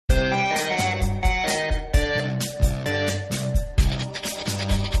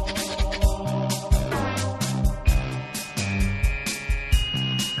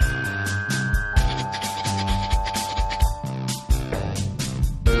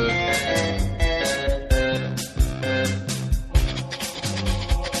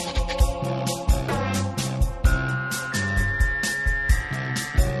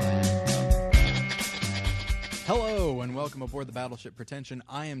welcome aboard the Battleship Pretension.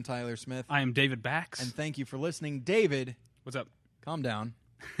 I am Tyler Smith. I am David Bax. And thank you for listening. David. What's up? Calm down.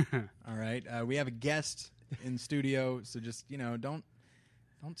 All right. We have a guest in studio, so just, don't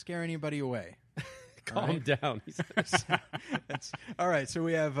scare anybody away. Calm down. All right, so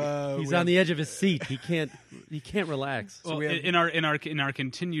we have he's on the edge of his seat. He can't relax. Well, so in our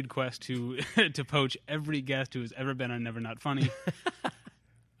continued quest to to poach every guest who has ever been on Never Not Funny,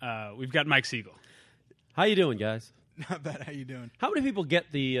 we've got Mike Siegel. How you doing, guys? Not bad. How you doing? How many people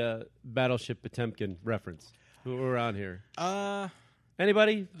get the Battleship Potemkin reference who are on here?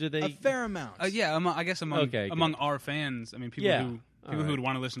 Anybody? Did they? A fair amount. Yeah, I guess among our fans. I mean, people who would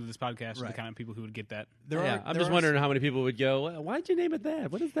want to listen to this podcast are the kind of people who would get that. I'm just wondering how many people would go, why'd you name it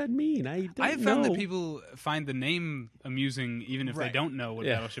that? What does that mean? I have found that people find the name amusing even if they don't know what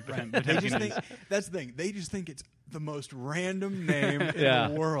Battleship Pretension is. That's the thing. They just think it's the most random name in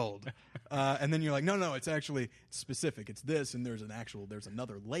the world. And then you're like, no, it's actually specific. It's this, and there's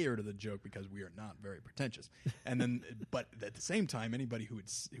another layer to the joke because we are not very pretentious. And then, but at the same time, anybody who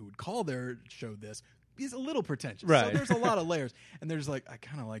would call their show this is a little pretentious. Right. So there's a lot of layers. And there's like, I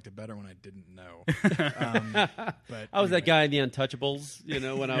kind of liked it better when I didn't know. But I was that guy in The Untouchables,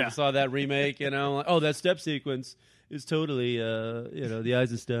 when I saw that remake, like, oh, that step sequence is totally, the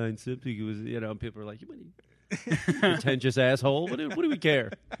Eisenstein step sequence, people are like, you pretentious asshole. What do we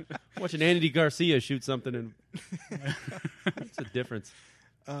care? Watching Andy Garcia shoot something, and what's the difference?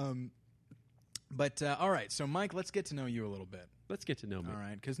 But all right, so Mike, let's get to know you a little bit. Let's get to know me. All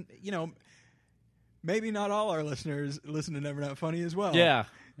right, because maybe not all our listeners listen to Never Not Funny as well. Yeah.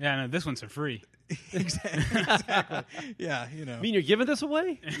 No, this one's for free. Exactly. Yeah, You mean you're giving this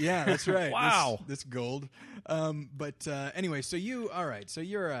away? Yeah, that's right. Wow. This gold. But anyway, so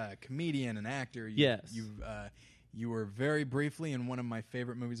you're a comedian, an actor. Yes. You were very briefly in one of my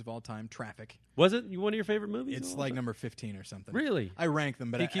favorite movies of all time, Traffic. Was it one of your favorite movies? It's like number 15 or something. Really? I rank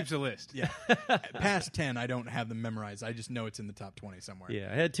them, but He keeps a list. Yeah. Past 10, I don't have them memorized. I just know it's in the top 20 somewhere. Yeah,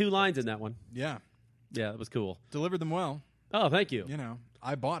 I had 2 lines in that one. Yeah. Yeah, that was cool. Delivered them well. Oh, thank you.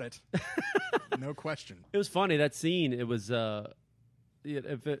 I bought it. No question. It was funny, that scene. It was,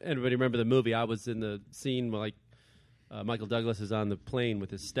 if anybody remember the movie, I was in the scene where, Michael Douglas is on the plane with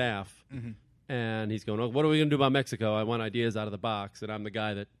his staff, and he's going, oh, what are we going to do about Mexico? I want ideas out of the box, and I'm the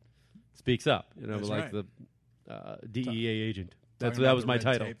guy that speaks up, That's like right. the DEA agent. That was the my red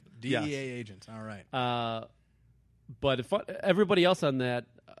title. tape. DEA agent. All right. But everybody else on that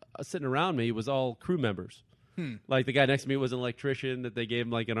sitting around me was all crew members. Like the guy next to me was an electrician that they gave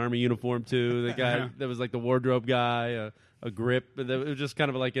him like an army uniform to. The guy that was like the wardrobe guy, a grip. It was just kind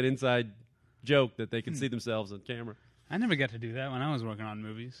of like an inside joke that they could see themselves on camera. I never got to do that when I was working on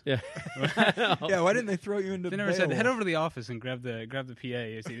movies. Yeah. Yeah, why didn't they throw you into They never said, head over to the office and grab the PA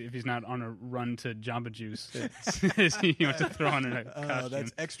if he's not on a run to Jamba Juice. You have to throw on a costume.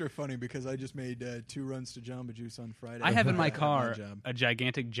 That's extra funny because I just made 2 runs to Jamba Juice on Friday. I have in my car a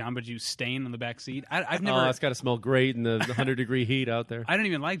gigantic Jamba Juice stain on the back seat. I've never. Oh, it's got to smell great in the 100-degree heat out there. I don't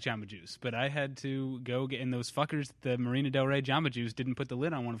even like Jamba Juice, but I had to go get in those fuckers. The Marina Del Rey Jamba Juice didn't put the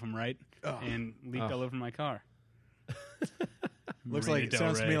lid on one of them right and leaked all over my car. Looks like it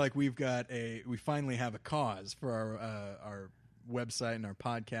sounds to me like we finally have a cause for our website and our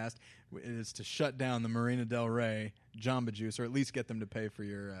podcast. It is to shut down the Marina Del Rey Jamba Juice, or at least get them to pay for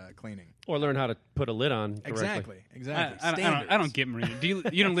your cleaning. Or learn how to put a lid on correctly. Exactly. I don't get Marina. You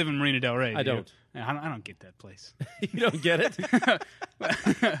don't live in Marina Del Rey? I don't. I don't get that place. You don't get it?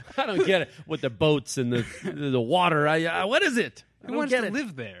 I don't get it. With the boats and the water. What is it? Who wants to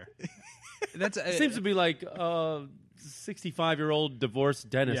live there? It seems to be like 65-year-old divorced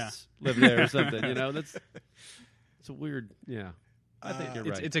dentists live there or something. It's a weird. Yeah, I think you're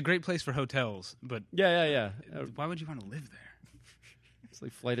right. It's a great place for hotels, but yeah. Why would you want to live there? It's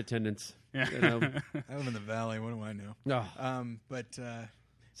like flight attendants. Yeah. I live in the valley. What do I know? No.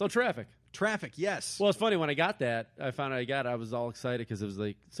 So traffic. Traffic, yes. Well, it's funny when I got that. I found out I was all excited because it was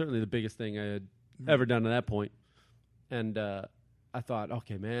like certainly the biggest thing I had ever done to that point, and. I thought,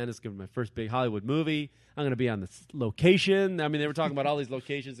 okay, man, this is going to be my first big Hollywood movie. I'm going to be on this location. I mean, they were talking about all these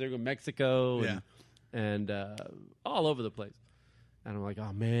locations. They were going to Mexico and all over the place. And I'm like,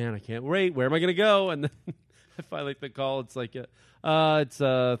 oh, man, I can't wait. Where am I going to go? And then I finally get the call. It's like, it's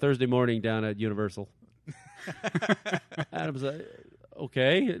Thursday morning down at Universal. And I was like,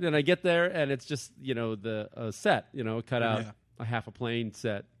 okay. Then I get there, and it's just, the set, cut out a half a plane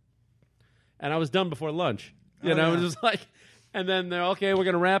set. And I was done before lunch. It was just like... And then they're okay. We're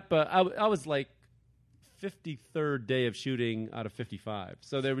gonna wrap. I was like 53rd day of shooting out of 55.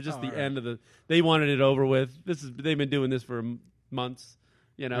 So they were just the end of the. They wanted it over with. They've been doing this for months.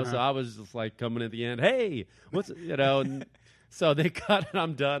 you know. So I was just like coming at the end, hey, what's and so they cut and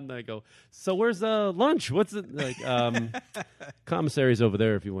I'm done. And I go, so where's lunch? What's it like? Commissary's over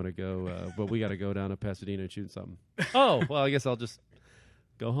there if you want to go, but we got to go down to Pasadena and shoot something. Oh, well, I guess I'll just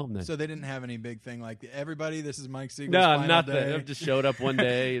go home then. So they didn't have any big thing like, everybody, this is Mike Siegel's No, final nothing. day. I just showed up one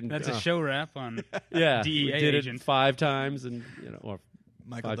day. And, That's a show wrap on yeah, DEA we did agent. it 5 times and, or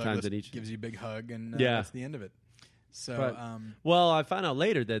Michael 5 Douglas times in each. gives you a big hug, and Yeah. that's the end of it. So, But, well, I found out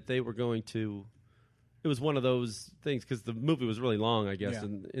later that they were going to. It was one of those things because the movie was really long, I guess, Yeah.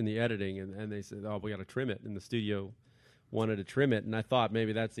 in the editing, and they said, "Oh, we got to trim it." And the studio wanted to trim it, and I thought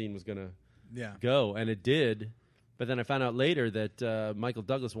maybe that scene was going to yeah. go, and it did. But then I found out later that Michael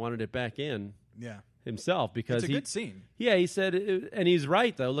Douglas wanted it back in Yeah. himself because It's a good scene. Yeah, he said, and he's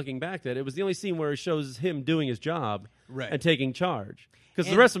right though. Looking back, that it was the only scene where it shows him doing his job Right. and taking charge. Because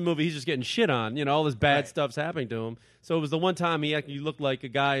the And- rest of the movie, he's just getting shit on. You know, all this bad Right. stuff's happening to him. So it was the one time he looked like a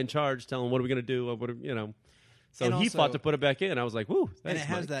guy in charge, telling him, "What are we going to do?" So And he also- fought to put it back in. I was like, "Woo!" And it thanks,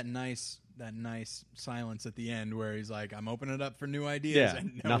 has Mike." that nice silence at the end where he's like, "I'm opening it up for new ideas," Yeah,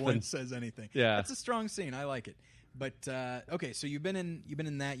 and no nothing. one says anything. Yeah. That's a strong scene. I like it. But okay, so you've been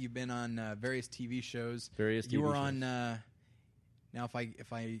in that. You've been on various TV shows. Various You TV were shows. on. Now,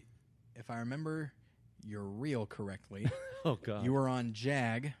 if I remember your reel correctly, Oh god, you were on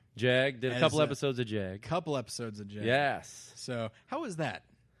Jag. Jag did a as couple a- episodes of Jag. Couple episodes of Jag. Yes, So how was that?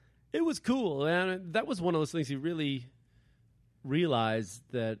 it was cool, and that was one of those things you really realized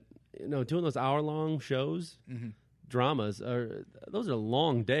that doing those hour-long shows, dramas those are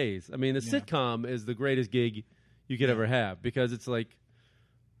long days. I mean, the Yeah. sitcom is the greatest gig you could ever have because it's like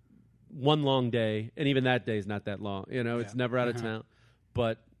one long day, and even that day is not that long. It's Yeah. never out of town.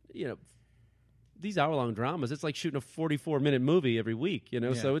 But these hour-long dramas, it's like shooting a 44-minute movie every week.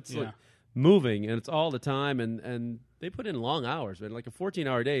 Yeah. So it's Yeah. like moving, and it's all the time, and they put in long hours. And like a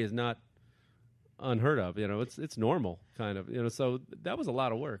 14-hour day is not unheard of. It's normal kind of. So that was a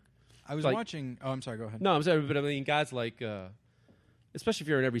lot of work. I was Like- watching. Oh, I'm sorry. Go ahead. No, I'm sorry, but I mean, guys like, especially if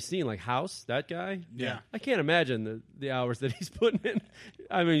you're in every scene, like House, that guy. Yeah. I can't imagine the hours that he's putting in.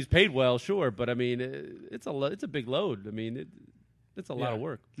 I mean, he's paid well, sure, but I mean, it's a big load. I mean, it's a lot of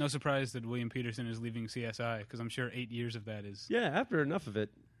work. No surprise that William Peterson is leaving CSI because I'm sure 8 years of that is. Yeah, after enough of it,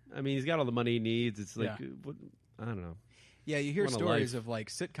 I mean, he's got all the money he needs. It's like, I don't know. Yeah, you hear What a stories life. of like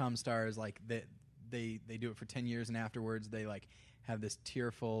sitcom stars like that they do it for 10 years and afterwards they like have this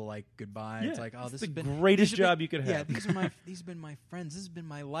tearful like goodbye. It's Yeah, like, oh, it's this the has been greatest these have job been- you could Yeah, have. these have been my friends. This has been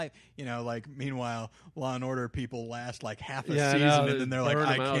my life. Like meanwhile, Law and Order people last like half a Yeah, I season know, and then they're like, burn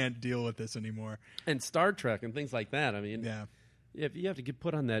I 'em out. can't deal with this anymore. And Star Trek and things like that. I mean, Yeah. if you have to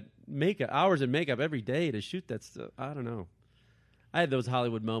put on that makeup, hours of makeup every day to shoot that stuff, I don't know. I had those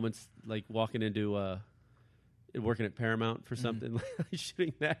Hollywood moments, like walking into working at Paramount for something,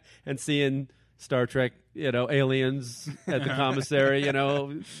 shooting that and seeing Star Trek, aliens at the commissary,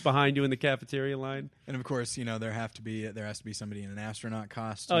 behind you in the cafeteria line. And of course, there has to be somebody in an astronaut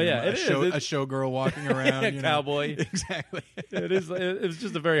costume. Oh, yeah, a it is. It's- showgirl walking around. A cowboy. Exactly. It is. It was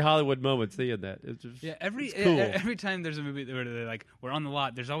just a very Hollywood moment seeing that. It's just, Yeah, it's cool. every time there's a movie where they're like, we're on the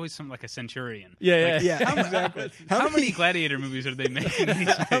lot, there's always some like a centurion. Yeah, Like, yeah. Exactly. How many gladiator movies are they making these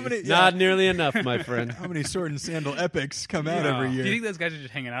days? How many? Not nearly enough, my friend. How many sword and sandal epics come out every year? Do you think those guys are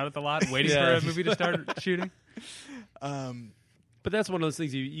just hanging out at the lot waiting Yeah. for a movie to start shooting? But that's one of those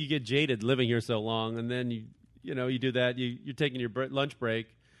things you get jaded living here so long, and then you do that. You're taking your lunch break,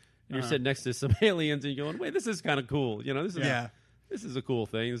 and you're sitting next to some aliens, and you're going, "Wait, this is kind of cool." This is Yeah. this is a cool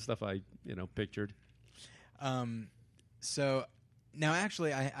thing. This is stuff I pictured. So now,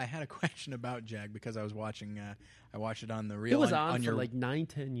 actually, I had a question about Jag because I was watching. I watched it on the reel. It was on for your like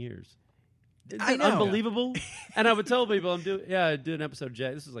 9-10 years. Isn't I that know. unbelievable. And I would tell people I did an episode of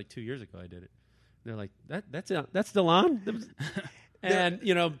Jag. This was like 2 years ago. I did it. And they're like, that's still on. And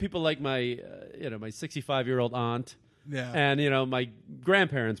people like my my 65-year-old aunt. Yeah. And my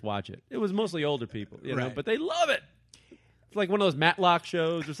grandparents watch it. It was mostly older people, Right. but they love it. It's like one of those Matlock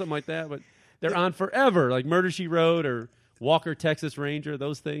shows or something like that. But they're on forever, like Murder She Wrote or Walker Texas Ranger.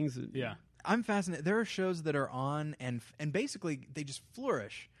 Those things. Yeah. I'm fascinated. There are shows that are on and basically they just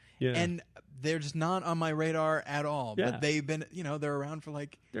flourish. Yeah. And they're just not on my radar at all. Yeah. But they've been, they're around for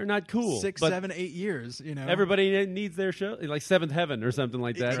like They're not cool. 6, but 7, 8 years. everybody needs their show, like Seventh Heaven or something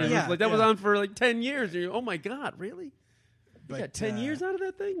like that. Right. It Yeah, was that was yeah. on for like 10 years. And oh my God, really? You But, got 10 years out of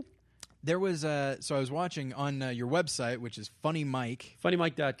that thing? There was so I was watching on your website, which is Funny Mike.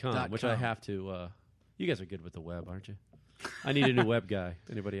 FunnyMike.com, which I .com. have to. You guys are good with the web, aren't you? I need a new web guy.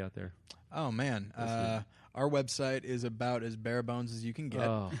 Anybody out there? Oh man. our website is about as bare bones as you can get.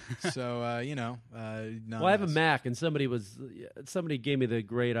 Oh. So Well, I have a Mac, and somebody gave me the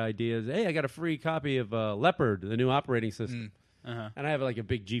great idea. Hey, I got a free copy of Leopard, the new operating system. And I have like a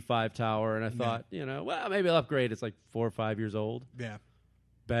big G5 tower, and I thought, well, maybe I'll upgrade. It's like 4 or 5 years old. Yeah.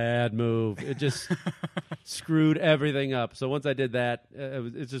 Bad move. It just screwed everything up. So once I did that,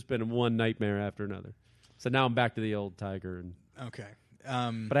 it's just been one nightmare after another. So now I'm back to the old Tiger. Okay.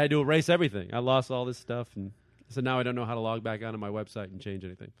 But I had to erase everything. I lost all this stuff, and so now I don't know how to log back onto my website and change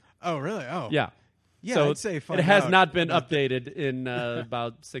anything. Oh, really? Oh. Yeah. Yeah, so I'd say it has out not been updated in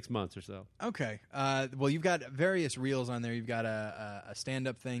about 6 months or so. Okay. Well, you've got various reels on there. You've got a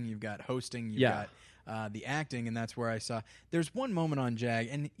stand-up thing. You've got hosting. You've got the acting, and that's where I saw. There's one moment on Jag,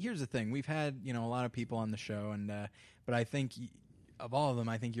 and here's the thing: we've had a lot of people on the show, and but I think of all of them,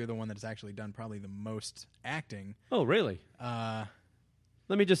 I think you're the one that's actually done probably the most acting. Oh, really?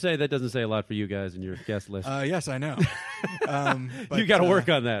 Let me just say that doesn't say a lot for you guys in your guest list. Yes, I know. But, you got to work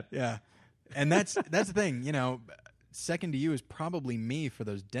on that. Yeah. And that's the thing, second to you is probably me for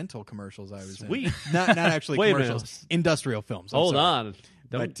those dental commercials I was Sweet. in. Not actually Wait a commercials, minute. industrial films. Hold on.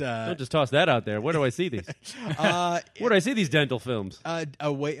 Don't just toss that out there. Where do I see these? Where do I see these dental films?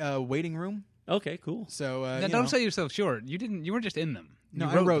 A waiting room. Okay, cool. So now, don't sell yourself short. You weren't just in them. No,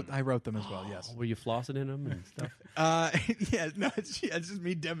 I wrote them as well. Yes. Were you flossing in them and stuff? Yeah. No, it's just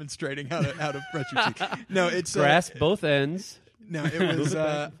me demonstrating how to brush your teeth. No, it's grasp both ends. No, it was.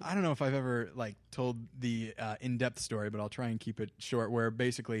 I don't know if I've ever told the in-depth story, but I'll try and keep it short. Where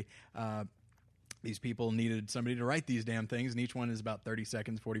basically, these people needed somebody to write these damn things, and each one is about 30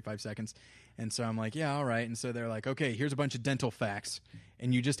 seconds, 45 seconds. And so I'm like, yeah, all right. And so they're like, okay, here's a bunch of dental facts,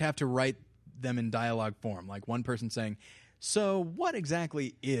 and you just have to write them in dialogue form. Like one person saying, so what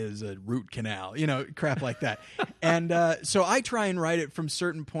exactly is a root canal? Crap like that. And so I try and write it from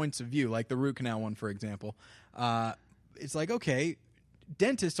certain points of view, like the root canal one, for example. It's like, okay,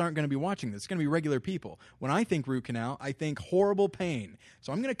 dentists aren't going to be watching this. It's going to be regular people. When I think root canal, I think horrible pain.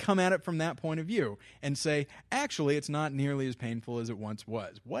 So I'm going to come at it from that point of view and say, actually, it's not nearly as painful as it once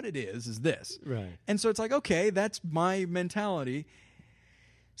was. What it is this. Right. And so it's like, okay, that's my mentality.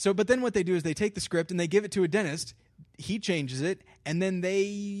 So, but then what they do is they take the script and they give it to a dentist. He changes it, and then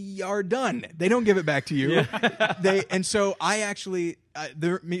they are done. They don't give it back to you. Yeah. And so I actually,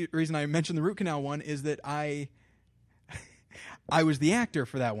 the reason I mentioned the root canal one is that I was the actor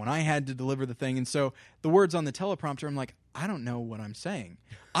for that one. I had to deliver the thing. And so the words on the teleprompter, I'm like, I don't know what I'm saying.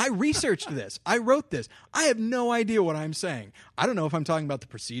 I researched this. I wrote this. I have no idea what I'm saying. I don't know if I'm talking about the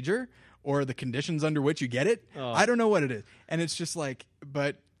procedure or the conditions under which you get it. Oh. I don't know what it is. And it's just like,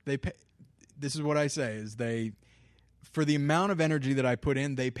 but they pay. This is what I say is for the amount of energy that I put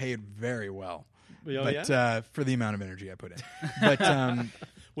in, they pay it very well. Oh, but for the amount of energy I put in. But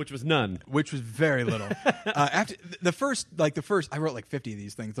which was none. Which was very little. After the first, I wrote like 50 of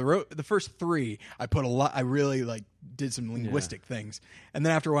these things. The first 3, I put a lot. I really did some linguistic things, and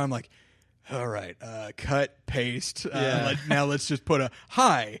then after a while, I'm like, all right, cut, paste. Now let's just put a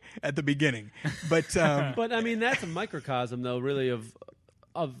hi at the beginning. But but I mean that's a microcosm though, really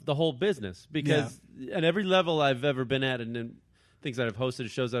of the whole business because at every level I've ever been at and things that I've hosted,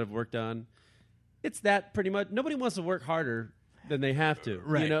 shows that I've worked on, it's that pretty much. Nobody wants to work harder than they have to,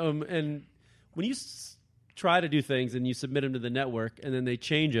 right? And when you try to do things and you submit them to the network and then they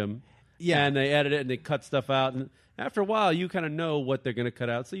change them, and they edit it and they cut stuff out, and after a while you kind of know what they're going to cut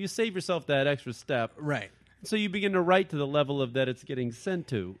out, so you save yourself that extra step, right? So you begin to write to the level of that it's getting sent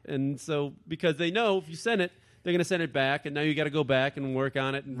to, and so because they know if you send it, they're going to send it back, and now you got to go back and work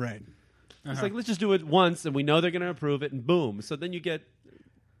on it, and right? It's like let's just do it once, and we know they're going to approve it, and boom. So then you get.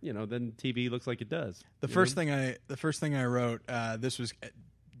 Then TV looks like it does. The first thing I wrote, this was,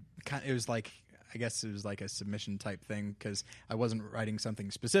 it was like, I guess it was like a submission type thing because I wasn't writing something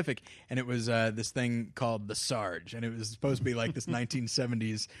specific, and it was this thing called the Sarge, and it was supposed to be like this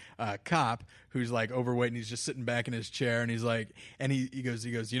 1970s cop who's like overweight and he's just sitting back in his chair, and he's like, and he goes,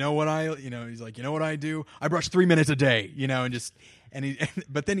 he's like, you know what I do? I brush 3 minutes a day,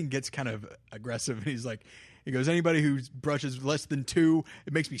 but then he gets kind of aggressive, and he's like. He goes, anybody who brushes less than 2,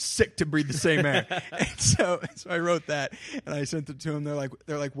 it makes me sick to breathe the same air. And so I wrote that, and I sent it to him. They're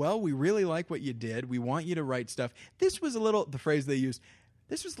like, well, we really like what you did. We want you to write stuff. This was the phrase they used,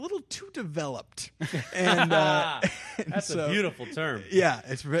 this was a little too developed. And that's a beautiful term. Yeah,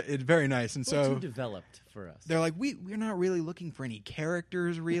 it's very nice. And so too developed for us. They're like, we're not really looking for any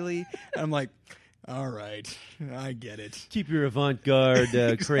characters, really. And I'm like, all right, I get it. Keep your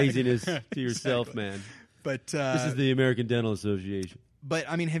avant-garde craziness to yourself, exactly. Man. But this is the American Dental Association. But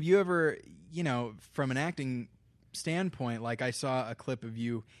I mean, have you ever, from an acting standpoint, like I saw a clip of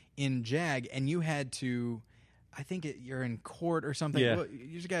you in JAG, and you had to, I think you're in court or something. Yeah. Well,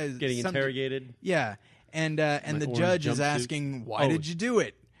 you guys Getting interrogated. Yeah, and the orange judge is jumpsuit. asking, "Why did you do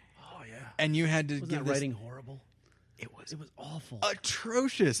it?" Oh yeah. And you had to Wasn't give that this writing horrible? It was awful.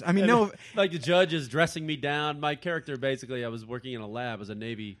 atrocious. I mean, no, Like the judge is dressing me down. My character, basically, I was working in a lab as a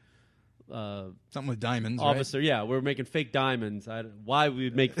Navy something with diamonds, officer. right? Yeah, we were making fake diamonds. Why we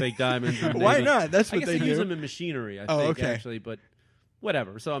would make fake diamonds? in the Why Navy. not? That's I what guess they use do. them in machinery. I Oh, think okay. actually, but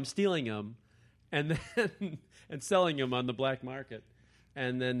whatever. So I'm stealing them, and then and selling them on the black market.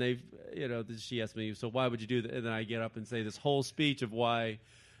 And then she asked me, so why would you do that? And then I get up and say this whole speech of why.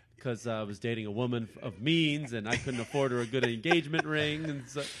 Because I was dating a woman of means, and I couldn't afford her a good engagement ring,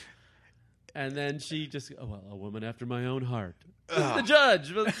 and then she just, a woman after my own heart. The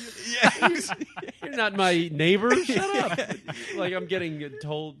judge, you're not my neighbor. Shut up! Like I'm getting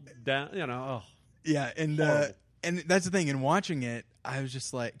told down. Yeah, and that's the thing. In watching it, I was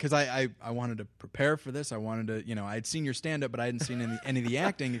just like, because I wanted to prepare for this. I wanted to, I'd seen your stand up, but I hadn't seen any of the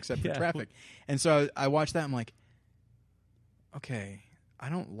acting except for Traffic. And so I watched that. I'm like, okay, I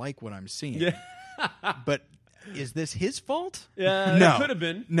don't like what I'm seeing. Yeah. But is this his fault? Yeah, No. it could have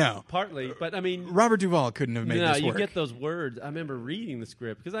been. No. Partly, but I mean, Robert Duvall couldn't have made no, this you work. get those words. I remember reading the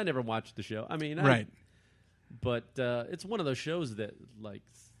script because I never watched the show. I mean, Right. But it's one of those shows that, like,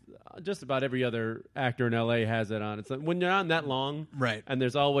 just about every other actor in LA has it on. It's like when you're on that long, Right. And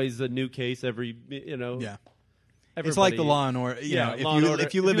there's always a new case every, Yeah. Everybody, It's like the Law and Order. Yeah, If Law and Order.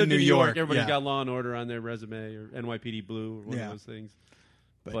 if you live in New York, everybody's yeah. got Law and Order on their resume or NYPD Blue or one Yeah. of those things.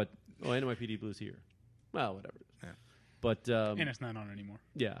 But- NYPD Blue's here. Well, whatever. Yeah. But And it's not on anymore.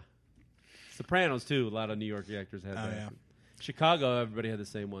 yeah, Sopranos too. A lot of New York actors had that. yeah. Chicago, everybody had the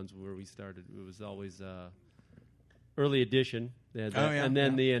same ones where we started. It was always Early Edition. They had that. yeah, And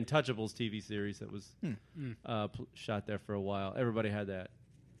then yeah. the Untouchables TV series that was shot there for a while. Everybody had that,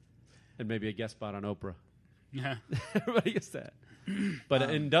 and maybe a guest spot on Oprah. Yeah. Everybody gets that.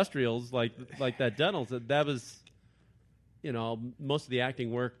 But industrials like that Dunnels, that was, most of the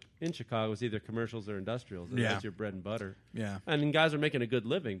acting work in Chicago was either commercials or industrials. And Yeah. that's your bread and butter. Yeah. And then guys are making a good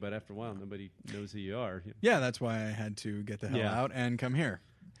living, but after a while, nobody knows who you are. Yeah, that's why I had to get the hell Yeah. out and come here.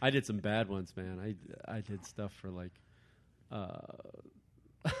 I did some bad ones, man. I did stuff for like,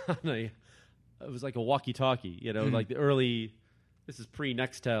 it was like a walkie-talkie, like the early. This is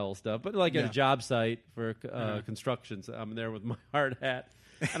pre-Nextel stuff, but like at a job site for construction. So I'm there with my hard hat,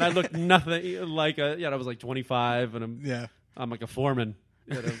 and I looked nothing like I was like 25, and I'm like a foreman.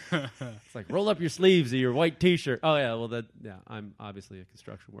 It's like roll up your sleeves of your white T-shirt. Oh yeah, well I'm obviously a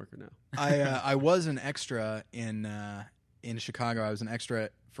construction worker now. I was an extra in Chicago. I was an extra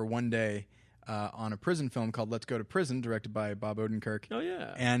for one day on a prison film called Let's Go to Prison, directed by Bob Odenkirk. Oh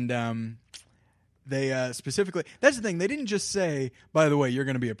yeah, and they specifically, that's the thing, they didn't just say, by the way, you're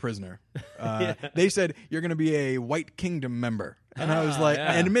going to be a prisoner. They said, you're going to be a White Kingdom member. And I was like,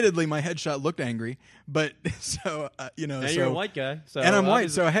 and admittedly, my headshot looked angry, but so, and you're a white guy. So and I'm white,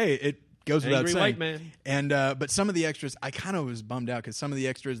 so hey, it goes without angry saying. white man. And, but some of the extras, I kind of was bummed out because some of the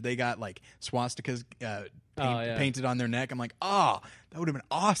extras, they got like swastikas painted on their neck. I'm like, that would have been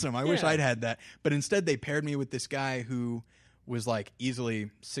awesome. I wish I'd had that. But instead, they paired me with this guy who was like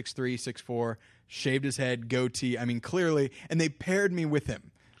easily 6'3", 6'4", shaved his head, goatee. I mean, clearly, and they paired me with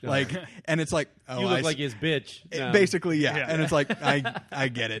him. Like, and it's like, you look like his bitch. No. Basically, yeah. And it's like, I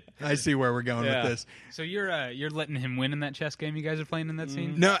get it. I see where we're going with this. So you're letting him win in that chess game you guys are playing in that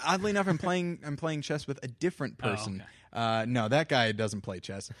scene? No, oddly enough, I'm playing chess with a different person. Oh, No, that guy doesn't play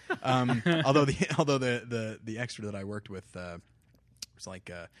chess. Although the extra that I worked with was like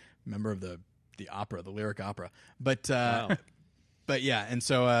a member of the opera, the lyric opera. But wow. But yeah, and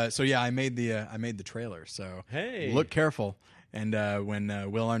so I made the trailer. So hey, look careful. And when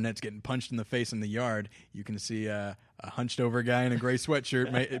Will Arnett's getting punched in the face in the yard, you can see a hunched over guy in a gray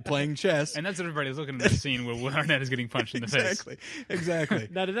sweatshirt playing chess. And that's what everybody's looking at, that scene where Will Arnett is getting punched in the face. Exactly.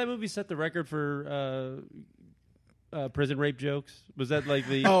 Now, did that movie set the record for prison rape jokes? Was that like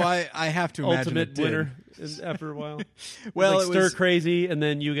the I have to imagine ultimate it did. winner after a while? Well, like it Stir was Crazy, and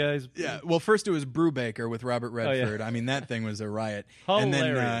then you guys. Yeah. Well, first it was Brubaker with Robert Redford. yeah. I mean, that thing was a riot. Hilarious.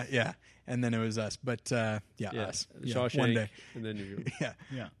 And then and then it was us. But us. Shawshank, one day. and then you.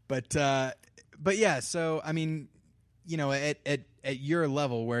 Yeah. But yeah. So I mean, at your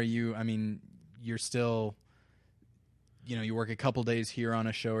level where you're still, you work a couple days here on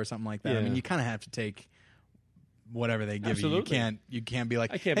a show or something like that. Yeah. I mean, you kind of have to take whatever they give Absolutely. you. You can't be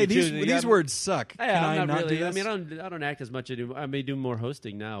like, I can't hey, be these words suck. Yeah, Can I'm I not really. do this? I mean, I don't act as much anymore. I may do more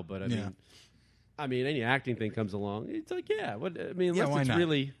hosting now, but I mean, any acting thing comes along, it's like, what? I mean, unless why it's not?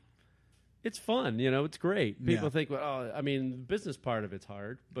 really, it's fun. It's great. People Yeah. think, well, I mean, the business part of it's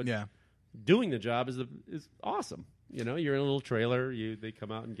hard, but Yeah. doing the job is awesome. You're in a little trailer. They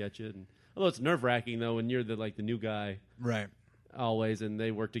come out and get you. And although it's nerve wracking though when you're the new guy, Right. always, and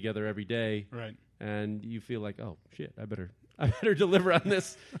they work together every day, Right. and you feel like, oh shit, I better deliver on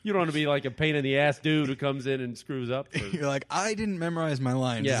this. You don't want to be like a pain in the ass dude who comes in and screws up. You're like, I didn't memorize my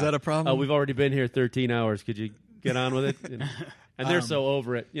lines. Yeah. Is that a problem? We've already been here 13 hours. Could you get on with it? And they're so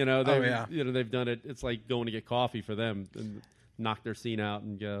over it. They've done it. It's like going to get coffee for them and knock their scene out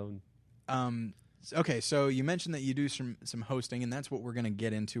and go. Okay, so you mentioned that you do some hosting, and that's what we're going to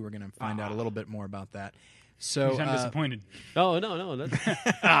get into. We're going to find out a little bit more about that. So, I'm disappointed. Oh no, that's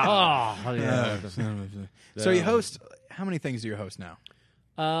yeah. So you host. How many things do you host now?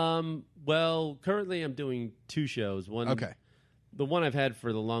 Well, currently I'm doing 2 shows. One, Okay. The one I've had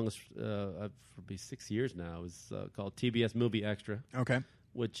for the longest, for maybe 6 years now, is called TBS Movie Extra. Okay.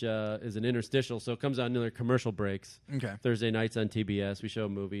 Which is an interstitial, so it comes out in their commercial breaks. Okay. Thursday nights on TBS, we show a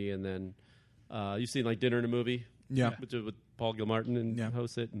movie, and then you've seen like Dinner and a Movie, Yeah. which is with Paul Gilmartin and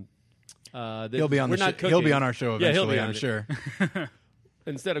hosts it. And He'll be on he'll be on our show eventually, he'll be on I'm it. sure.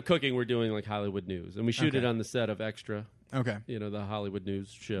 Instead of cooking, we're doing like Hollywood news, and we shoot it Okay. on the set of Extra. Okay. The Hollywood news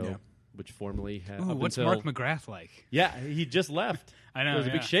show, Yeah. which formerly had. Ooh, up what's until, Mark McGrath like? Yeah, he just left. I know. There was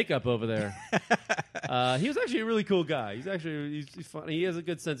a big shakeup over there. He was actually a really cool guy. He's funny. He has a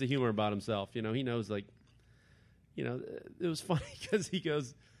good sense of humor about himself. He knows it was funny because he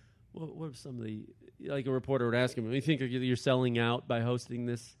goes, what are some of the, like a reporter would ask him, do you think you're selling out by hosting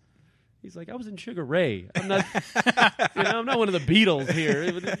this? He's like, I was in Sugar Ray. I'm not, I'm not one of the Beatles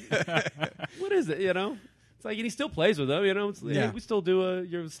here. What is it? It's like, and he still plays with them. Hey, we still do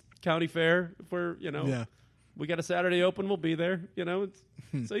your county fair. If we're, we got a Saturday open, we'll be there.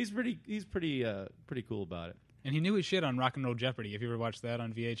 So he's pretty cool about it. And he knew his shit on Rock and Roll Jeopardy. If you ever watched that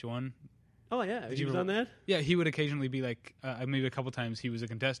on VH1. Oh yeah, he was ever- on that. Yeah, he would occasionally be like, maybe a couple times he was a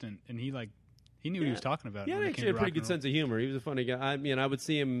contestant, and he knew what he was talking about. Yeah, when it actually came a to pretty rock good and roll. sense of humor. He was a funny guy. I would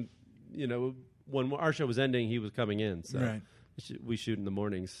see him, when our show was ending, he was coming in. So Right. we shoot in the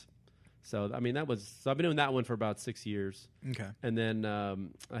mornings. So I've been doing that one for about 6 years. Okay. And then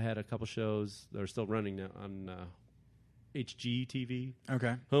I had a couple shows that are still running now on HGTV,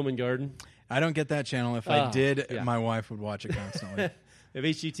 Okay. Home and Garden. I don't get that channel. If I did, yeah. my wife would watch it constantly. They have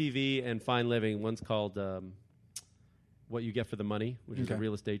HGTV and Fine Living. One's called What You Get for the Money, which is a Okay.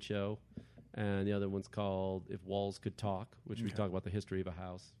 real estate show. And the other one's called If Walls Could Talk, which we Okay. talk about the history of a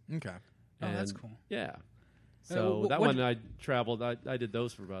house. Okay. Oh, that's And, cool. Yeah. So that what- one I traveled. I did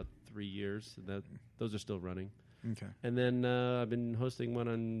those for about 3 years. And those are still running. Okay. And then I've been hosting one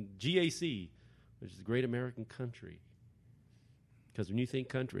on GAC, which is Great American Country. Because when you think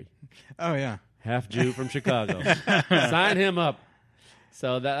country, Oh yeah. half Jew from Chicago, sign him up.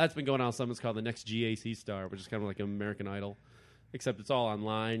 So that's been going on. Something's called the Next GAC Star, which is kind of like an American Idol, except it's all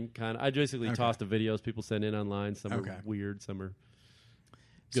online. Kind of. I basically toss the videos people send in online. Some are weird, some are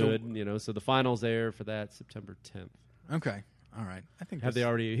good. So the finals air for that September 10th. Okay. All right. I think Have they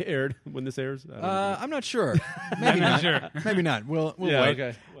already aired when this airs? I don't know. I'm not sure. Maybe not. Sure. Maybe not. We'll Yeah, wait.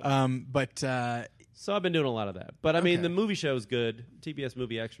 okay. But So I've been doing a lot of that. But I mean, Okay. the movie show is good. TBS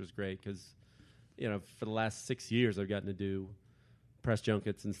Movie Extra is great because, for the last 6 years, I've gotten to do press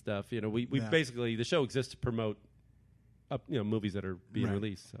junkets and stuff. We basically, the show exists to promote, movies that are being Right.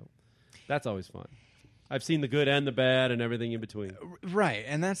 released. So that's always fun. I've seen the good and the bad and everything in between. right,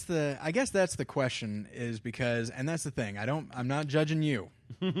 and I guess that's the question is because, and that's the thing. I'm not judging you.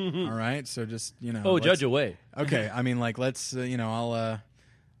 All right, so just Judge away. Okay, I mean, like let's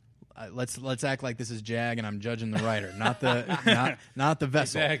let's act like this is Jag and I'm judging the writer, not the not the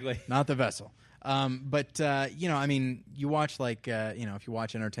vessel, Exactly. not the vessel. But I mean, you watch like if you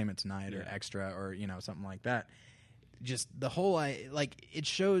watch Entertainment Tonight or Extra or something like that, just the whole it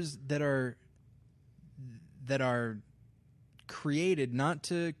shows that are created not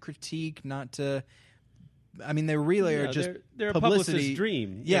to critique, not to. I mean, they really are just they're a publicity. publicist's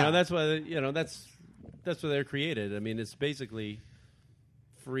dream. Yeah, That's why that's why they're created. I mean, it's basically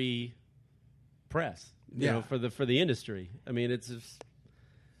free press. For the industry. I mean, it's.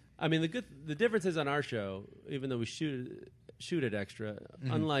 The difference is on our show, even though we shoot it extra.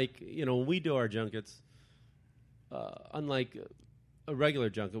 Unlike when we do our junkets, unlike a regular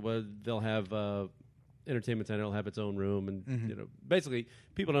junket where they'll have Entertainment Center will have its own room, and basically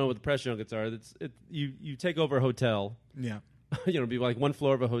people don't know what the press junkets are. You take over a hotel. Yeah. Be like one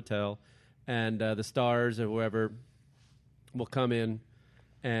floor of a hotel, and the stars or whoever will come in,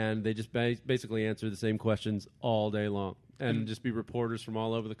 and they just basically answer the same questions all day long, and just be reporters from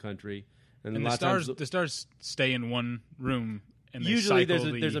all over the country. And the stars stay in one room and they usually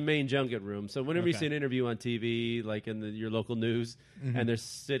cycle there's a main junket room. So whenever you Okay. see an interview on TV, like in your local news, and they're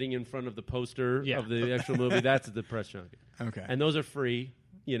sitting in front of the poster Yeah. of the actual movie, that's the press junket. Okay. And those are free.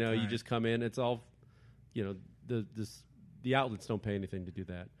 You know, you Right. just come in. It's all, you know, the outlets don't pay anything to do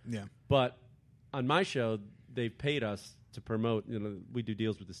that. Yeah. But on my show, they've paid us to promote. You know, we do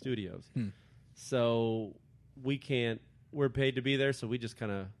deals with the studios, so we're paid to be there. So we just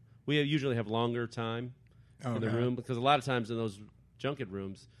we usually have longer time in the room, because a lot of times in those junket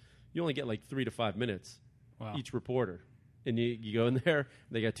rooms, you only get like 3 to 5 minutes Wow. each reporter, and you go in there.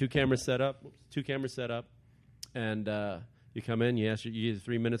 They got two cameras set up, and you come in. You get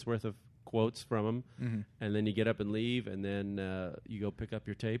 3 minutes worth of quotes from them, and then you get up and leave, and then you go pick up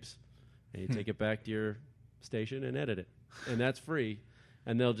your tapes, and you take it back to your station and edit it, and that's free.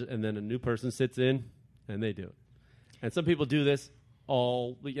 And and then a new person sits in, and they do it. And some people do this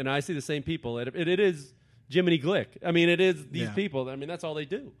all. You know, I see the same people. It is Jiminy Glick. I mean, it is these people. I mean, that's all they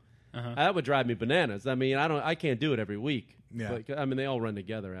do. That would drive me bananas. I mean, I can't do it every week. Yeah. But, I mean, they all run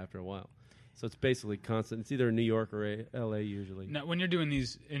together after a while. So it's basically constant. It's either in New York or L.A. usually. Now, when you're doing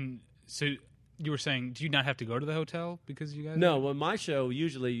these, so you were saying, do you not have to go to the hotel because you guys? No, well, my show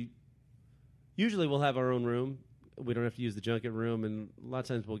usually we'll have our own room. We don't have to use the junket room, and a lot of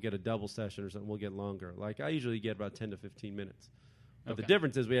times we'll get a double session or something. We'll get longer. Like I usually get about 10 to 15 minutes. But the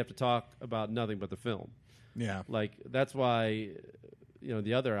difference is we have to talk about nothing but the film. Yeah. Like that's why, you know,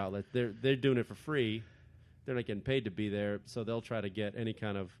 the other outlet they're doing it for free. They're not getting paid to be there, so they'll try to get any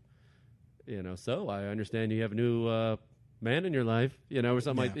kind of, you know. So I understand you have a new man in your life, you know, or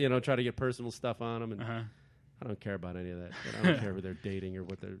something like, you know, try to get personal stuff on them, and I don't care about any of that. I don't care whether they're dating or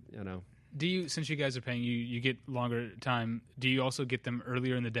what they're, you know. Do you, since you guys are paying, you get longer time? Do you also get them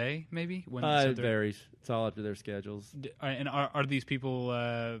earlier in the day? Maybe when It varies. It's all up to their schedules. And are these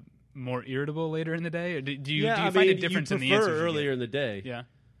people more irritable later in the day, or do you I find mean, a difference you in the prefer answers you earlier get? in the day? Yeah.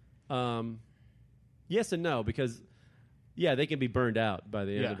 Yes and no, because they can be burned out by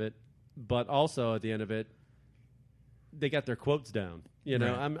the end of it, but also at the end of it, they got their quotes down. You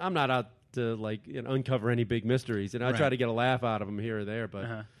know, Right. I'm not out to like uncover any big mysteries, and I try to get a laugh out of them here or there,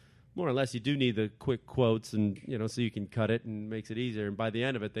 but more or less you do need the quick quotes, and so you can cut it and makes it easier. And by the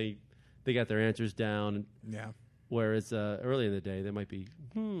end of it, they got their answers down. Yeah. Whereas early in the day, they might be,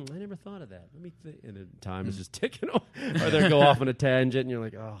 I never thought of that. Let me think. And the time is just ticking off. Or they go off on a tangent, and you're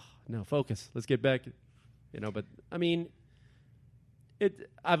like, oh, no, focus. Let's get back. But, I mean,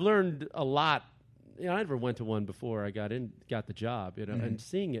 I've learned a lot. I never went to one before I got the job, and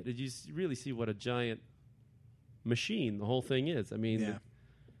seeing it, you really see what a giant machine the whole thing is. I mean,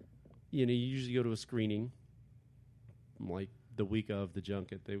 you usually go to a screening, like the week of the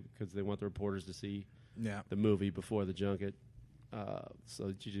junket, because they want the reporters to see the movie before the junket, so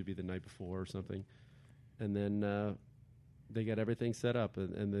it's usually be the night before or something, and then they got everything set up,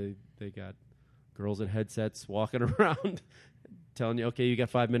 and they got girls in headsets walking around, telling you, okay, you got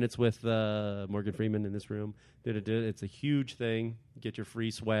 5 minutes with Morgan Freeman in this room. It's a huge thing. Get your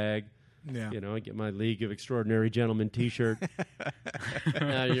free swag. Yeah. I get my League of Extraordinary Gentlemen T-shirt,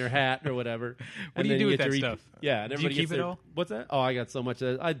 your hat or whatever. What do you do with that stuff? Yeah, and do you everybody keep gets it all? What's that? Oh, I got so much.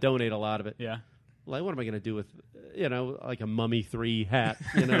 I donate a lot of it. Yeah. Like, what am I going to do with, like a Mummy 3 hat?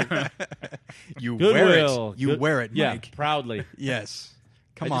 You Goodwill. wear it. You wear it, yeah, Mike. proudly. Yes.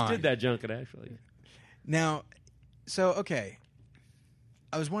 I just did that junket, actually. Now, so, okay.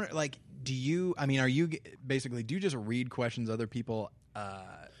 I was wondering, like, do you just read questions other people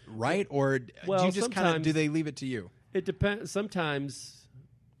write, or do you just kind of, do they leave it to you? It depends. Sometimes,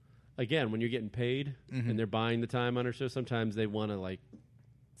 again, when you're getting paid and they're buying the time on our show, sometimes they want to, like,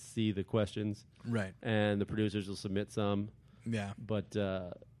 see the questions. Right. And the producers will submit some. Yeah. But,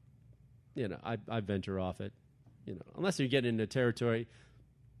 I venture off it, unless you're getting into territory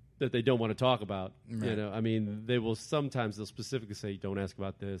that they don't want to talk about. Right. I mean, they'll specifically say, don't ask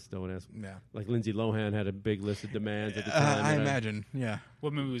about this, don't ask. Yeah. Like Lindsay Lohan had a big list of demands at the time. I imagine, yeah.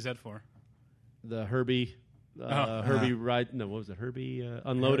 What movie was that for? The Herbie... Ride? No, what was it? Herbie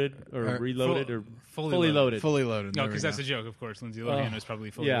Unloaded or Reloaded or Fully Loaded? Fully Loaded. No, because that's a joke, of course. Lindsay Lohan was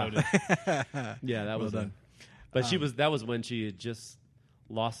probably fully loaded. Yeah, that was done. But that was when she had just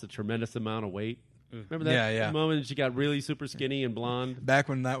lost a tremendous amount of weight. Remember that moment she got really super skinny and blonde? Back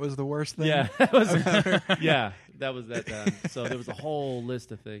when that was the worst thing? Yeah, that was that time. So there was a whole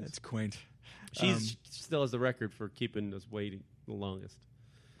list of things. That's quaint. She still has the record for keeping us waiting the longest.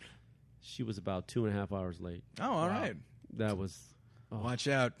 She was about 2.5 hours late. Oh, all right. That was... Watch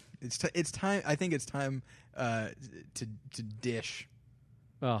out. It's time. I think it's time to dish.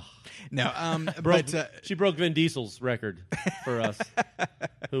 Oh. No, she broke Vin Diesel's record for us,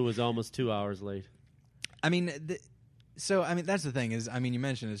 who was almost 2 hours late. I mean, So, I mean, that's the thing is, I mean, you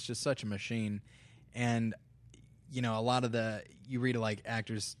mentioned it's just such a machine, and you know, a lot of you read like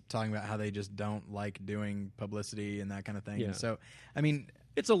actors talking about how they just don't like doing publicity and that kind of thing. Yeah. And so, I mean,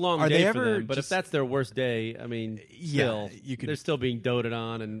 It's a long Are day they for ever them, but if just- that's their worst day, I mean, Yeah, still, you could- they're still being doted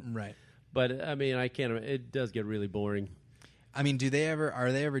on, and right. but I mean, I can't. It does get really boring. I mean, are they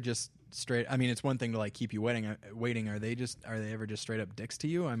ever just straight? I mean, it's one thing to like keep you waiting. Are they ever just straight up dicks to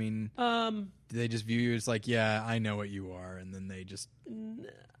you? I mean, do they just view you as like, yeah, I know what you are, and then they just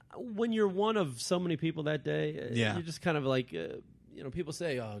When you're one of so many people that day, Yeah. you're just kind of like, people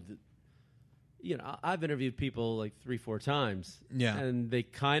say, oh, I've interviewed people like 3-4 times, Yeah. and they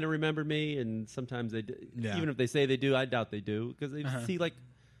kind of remember me, and sometimes they do. Yeah. Even if they say they do, I doubt they do, because they see like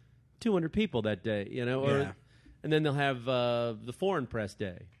 200 people that day, or Yeah. and then they'll have the foreign press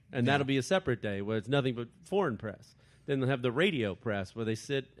day, and Yeah. that'll be a separate day where it's nothing but foreign press. Then they'll have the radio press where they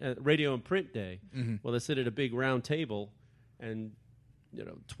sit at radio and print day. Mm-hmm. Well, they sit at a big round table, and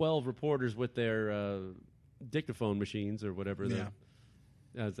 12 reporters with their dictaphone machines or whatever. Yeah.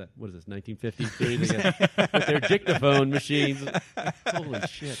 What is this? 1953? With their dictaphone machines. Holy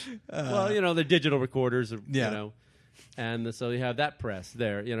shit! Well, they're digital recorders, Yeah. and so you have that press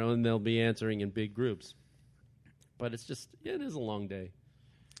there, and they'll be answering in big groups. But it's just, it is a long day.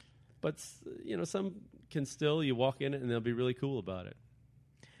 But some can still, you walk in it and they'll be really cool about it,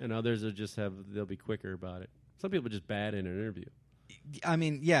 and others are they'll be quicker about it. Some people are just bad in an interview. I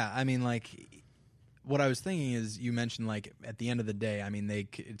mean, yeah. I mean, like, what I was thinking is, you mentioned like at the end of the day. I mean,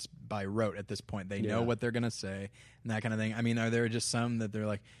 it's by rote at this point. They know Yeah. what they're gonna say and that kind of thing. I mean, are there just some that they're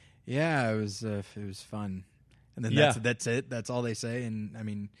like, yeah, it was fun, and then Yeah. that's it. That's all they say. And I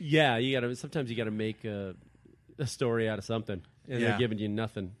mean, Yeah, sometimes you gotta make a story out of something, and Yeah. they're giving you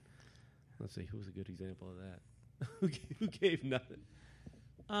nothing. Let's see, who's a good example of that? Who gave nothing?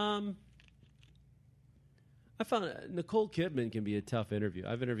 I found Nicole Kidman can be a tough interview.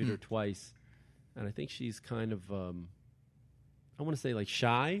 I've interviewed her twice, and I think she's kind of, I want to say like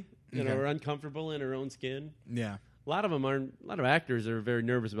shy, Okay. or uncomfortable in her own skin. yeah, A lot of actors are very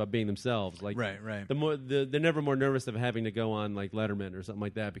nervous about being themselves. Like right. they're never more nervous of having to go on like Letterman or something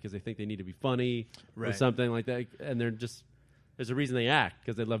like that because they think they need to be funny or Right. something like that, and there's a reason they act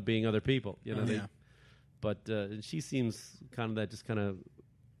because they love being other people. Yeah. But she seems kind of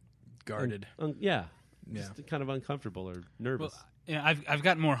Guarded. yeah, Yeah. just kind of uncomfortable or nervous. Well, yeah, I've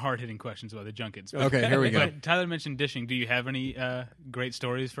got more hard hitting questions about the junkets. Okay, here we go. But Tyler mentioned dishing. Do you have any great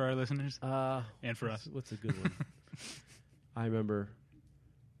stories for our listeners and for us? What's a good one? I remember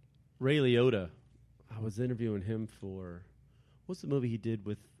Ray Liotta. I was interviewing him for what's the movie he did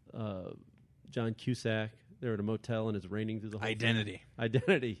with John Cusack? They're at a motel and it's raining through the whole thing.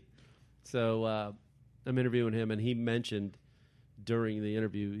 Identity. So I'm interviewing him, and he mentioned during the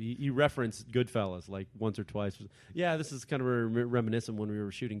interview, he referenced Goodfellas like once or twice. Yeah, this is kind of reminiscent when we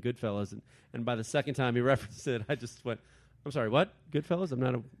were shooting Goodfellas, and by the second time he referenced it, I just went, I'm sorry, what? Goodfellas? I'm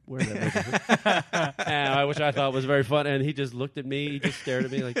not aware of that movie. And which I thought was very fun, and he just looked at me, he just stared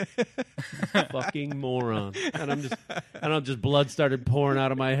at me like, fucking moron. And I'm just blood started pouring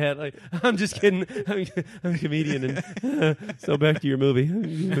out of my head. Like, I'm just kidding. I'm a comedian. And so back to your movie.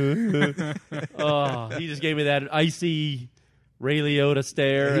 Oh, he just gave me that icy Ray Liotta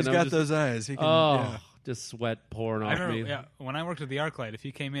stare. He's and got just, those eyes. He can. Oh, just sweat pouring I off remember, me. yeah, when I worked at the ArcLight, if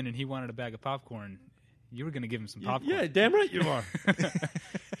he came in and he wanted a bag of popcorn, you were going to give him some popcorn. Yeah, damn right you are.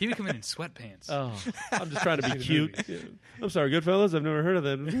 He would come in sweatpants. Oh, I'm just trying to be See the cute. Yeah. I'm sorry, Goodfellas. I've never heard of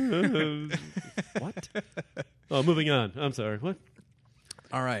that. What? Oh, moving on. I'm sorry. What?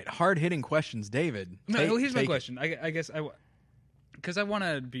 All right, hard hitting questions, David. No, here's my take it. question. I guess because I want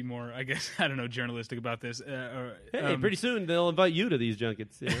to be more, I guess, I don't know, journalistic about this. Hey, pretty soon they'll invite you to these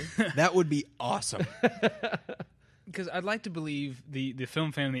junkets. You know? That would be awesome. Because I'd like to believe the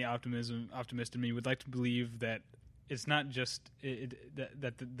film fan, the optimist in me would like to believe that it's not just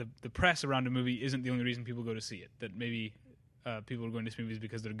that the press around a movie isn't the only reason people go to see it. That maybe people are going to see movies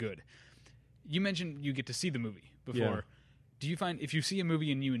because they're good. You mentioned you get to see the movie before. Yeah. Do you find if you see a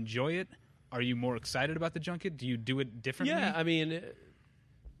movie and you enjoy it, are you more excited about the junket? Do you do it differently?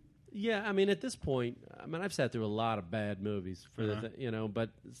 Yeah, I mean, at this point, I've sat through a lot of bad movies for but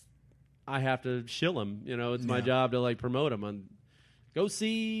I have to shill them. It's my job to like promote them. And go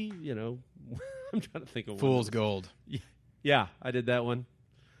see, I'm trying to think of Fool's one. Gold. Yeah, I did that one.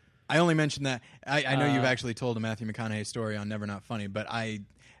 I only mentioned that. I know you've actually told a Matthew McConaughey story on Never Not Funny, but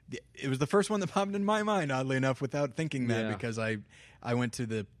it was the first one that popped in my mind, oddly enough, without thinking that, because I went to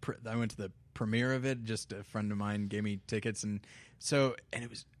the premiere of it. Just a friend of mine gave me tickets, and it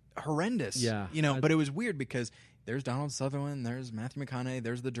was horrendous. Yeah. But it was weird because there's Donald Sutherland, there's Matthew McConaughey,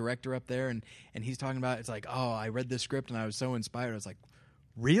 there's the director up there, and he's talking about, it's like, oh, I read this script and I was so inspired. I was like,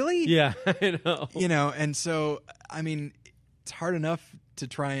 really? Yeah, I know. You know, and so, I mean, it's hard enough to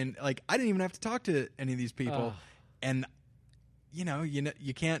try and, like, I didn't even have to talk to any of these people. And,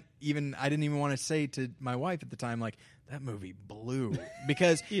 you can't even, I didn't even want to say to my wife at the time, like, that movie blew.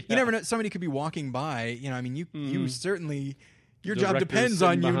 Because you never know, somebody could be walking by, I mean, you certainly, your job depends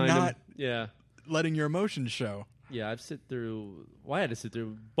on you not letting your emotions show. Yeah, I had to sit through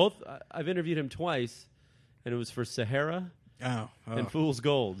both. I've interviewed him twice, and it was for Sahara and Fool's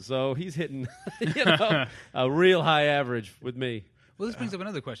Gold. So he's hitting a real high average with me. Well, this brings up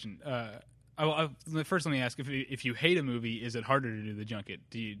another question. First, let me ask, if you hate a movie, is it harder to do the junket?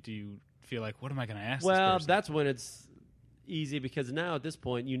 Do you feel like, what am I going to ask this person? That's when it's easy, because now at this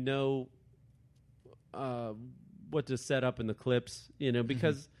point you know what to set up in the clips,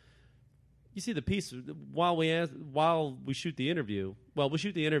 because you see the piece while we shoot the interview. Well, we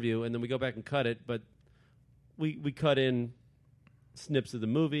shoot the interview and then we go back and cut it, but we cut in snips of the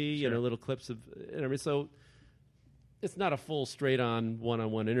movie, little clips of interview. So it's not a full straight-on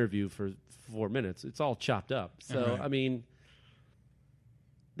one-on-one interview for 4 minutes. It's all chopped up. So I mean,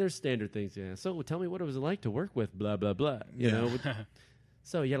 there's standard things. Yeah. So tell me what it was like to work with blah blah blah. You know.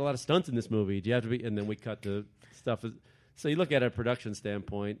 So you had a lot of stunts in this movie. Do you have to be? And then we cut the stuff. So you look at it a production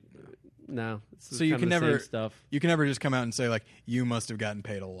standpoint. No. So you can never just come out and say, like, you must have gotten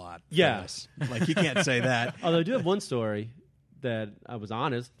paid a lot. For this. Like, you can't say that. Although I do have one story that I was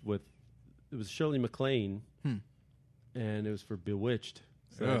honest with. It was Shirley MacLaine, and it was for Bewitched.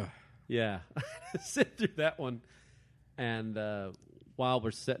 So, yeah, sit through that one. And while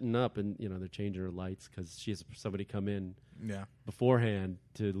we're setting up, and they're changing her lights because she has somebody come in beforehand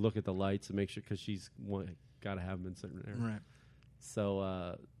to look at the lights and make sure, because she's got to have them in certain areas. Right.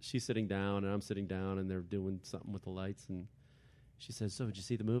 So she's sitting down, and I'm sitting down, and they're doing something with the lights. And she says, "So, did you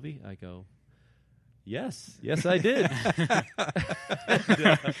see the movie?" I go, Yes, I did.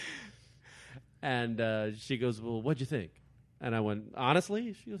 And she goes, "Well, what'd you think?" And I went,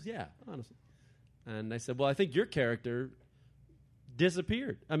 "Honestly?" She goes, "Yeah, honestly." And I said, "Well, I think your character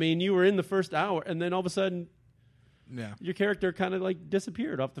disappeared. I mean, you were in the first hour, and then all of a sudden, your character kind of like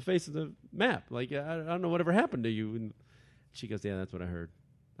disappeared off the face of the map. Like, I don't know whatever happened to you." And she goes, "Yeah, that's what I heard.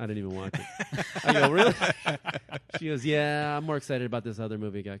 I didn't even watch it." I go, "Really?" She goes, "Yeah, I'm more excited about this other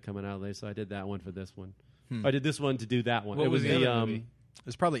movie coming out later, so I did that one for this one. I did this one to do that one." What was the other movie? It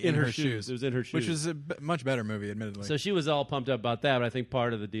was probably In Her Shoes. It was In Her Shoes. Which was a much better movie, admittedly. So she was all pumped up about that, but I think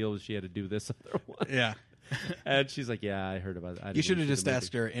part of the deal was she had to do this other one. Yeah. And she's like, "Yeah, I heard about it." You should have just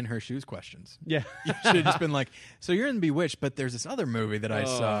asked her In Her Shoes questions. Yeah. You should have just been like, "So you're in Bewitched, but there's this other movie that I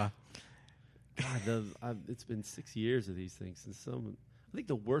saw." God, it's been 6 years of these things. And I think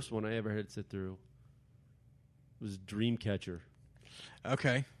the worst one I ever had to sit through was Dreamcatcher.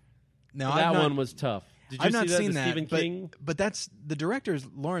 Okay. Now that one was tough. Did you I've not seen that, Stephen King? But that's the director's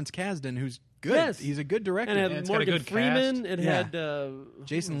Lawrence Kasdan, who's good. Yes. He's a good director. And it had Morgan Freeman. It had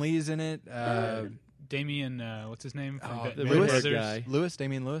Jason Lee's in it. Damian, what's his name? The Lewis guy.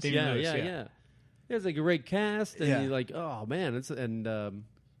 Damian Lewis. Yeah. There's a great cast, and you're like, oh man, Lawrence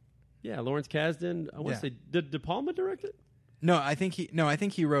Kasdan. I want to say, did De Palma direct it? No, I think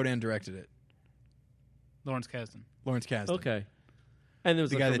he wrote and directed it. Lawrence Kasdan. Okay. And there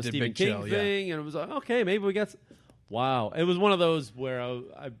was the guy that did Stephen Big King Chill, thing, and it was like, okay, maybe we got. Wow, it was one of those where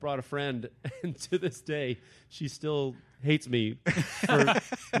I brought a friend, and to this day, she still hates me for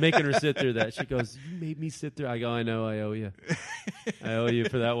making her sit through that. She goes, "You made me sit through." I go, "I know, I owe you. I owe you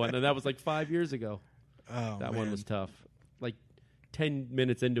for that one." And that was like 5 years ago. Oh, that man. one was tough. Like 10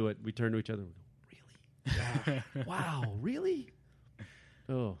 minutes into it, we turned to each other. And we go, "Really? Wow, really?"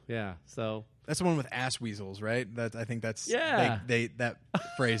 Oh yeah, so. That's the one with ass weasels, right? I think that's that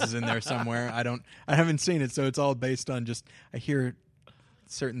phrase is in there somewhere. I haven't seen it, so it's all based on just I hear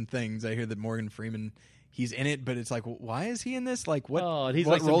certain things. I hear that Morgan Freeman, he's in it, but it's like, why is he in this? Like what? Oh, and he's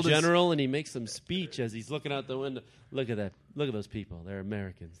what like some general, and he makes some speech as he's looking out the window. Look at that! Look at those people. They're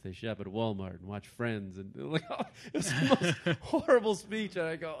Americans. They shop at Walmart and watch Friends, and like, it was the most horrible speech. And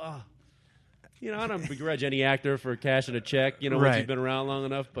I go, oh. I don't begrudge any actor for cashing a check, once you've been around long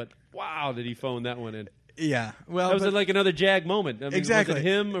enough. But wow, did he phone that one in? Yeah, well, that was like another Jag moment. I mean, exactly. Was it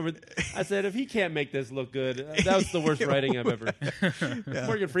him? Or I said, if he can't make this look good, that was the worst writing I've ever.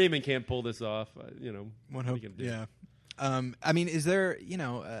 Morgan Freeman can't pull this off. One hope. Yeah. I mean, is there?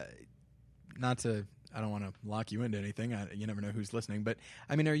 Not to. I don't want to lock you into anything. You never know who's listening. But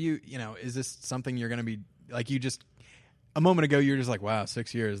I mean, are you? Is this something you're going to be like? You just a moment ago you were just like, wow,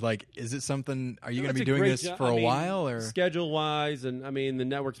 6 years. Like, is it something? Are you going to be doing this for a while, or schedule wise? And I mean, the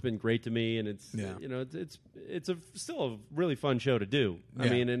network's been great to me, and it's still a really fun show to do. I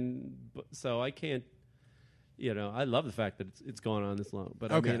mean, so I can't. I love the fact that it's gone on this long.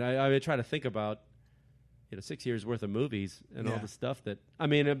 But I mean, I try to think about 6 years worth of movies and all the stuff that I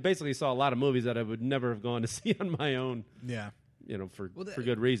mean. I basically saw a lot of movies that I would never have gone to see on my own. Yeah. For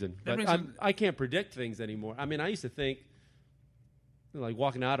good reason. But I can't predict things anymore. I mean, I used to think, like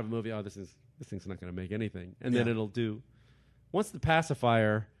walking out of a movie, this thing's not going to make anything, and then it'll do. Once The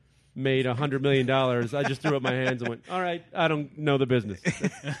Pacifier made $100 million, I just threw up my hands and went, "All right, I don't know the business.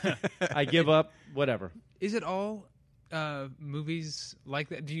 I give up. Whatever." Is it all movies like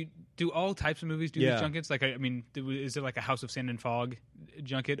that? Do all types of movies do these junkets? Like, I mean, is it like a House of Sand and Fog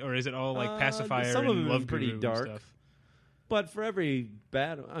junket, or is it all like Pacifier some of and them Love are pretty Guru dark. stuff? But for every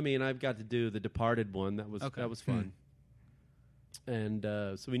battle, I mean, I've got to do the Departed one. That was fun, and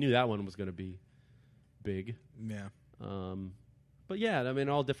so we knew that one was going to be big. Yeah. But yeah, I mean,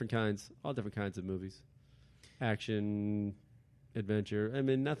 all different kinds of movies, action, adventure. I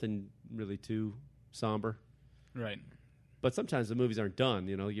mean, nothing really too somber. Right. But sometimes the movies aren't done.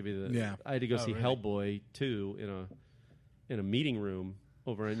 They give you the. Yeah. I had to go see really? Hellboy 2 in a meeting room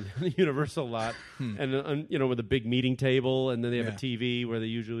over in the Universal lot, and with a big meeting table, and then they have a TV where they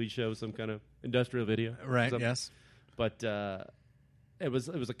usually show some kind of industrial video. Right. Yes. But it was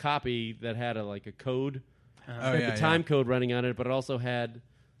a copy that had a code, the time code running on it, but it also had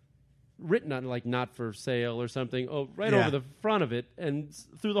written on like not for sale or something. Over the front of it, and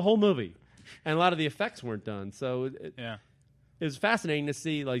through the whole movie, and a lot of the effects weren't done. So it was fascinating to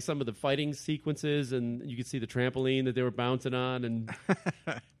see like some of the fighting sequences, and you could see the trampoline that they were bouncing on, and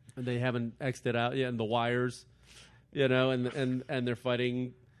and they haven't X'd it out yet, and the wires, and they're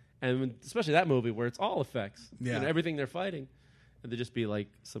fighting, and especially that movie where it's all effects, everything they're fighting, and they just be like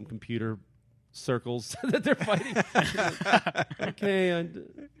some computer circles that they're fighting. Okay,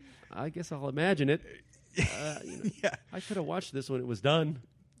 I guess I'll imagine it. I could have watched this when it was done.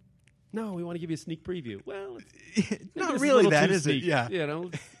 No, we want to give you a sneak preview. Well, not really that, is sneak, it? Yeah.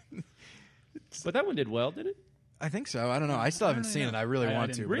 But that one did well, didn't it? I think so. I don't know. I still haven't seen it. I really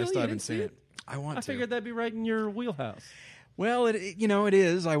want to. Really? But I still haven't seen it. I want to. I figured that'd be right in your wheelhouse. Well, it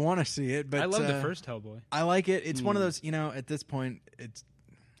is. I want to see it, but I love the first Hellboy. I like it. It's one of those, at this point, it's,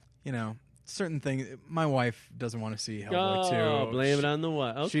 certain things. My wife doesn't want to see Hellboy 2. Oh, blame it on the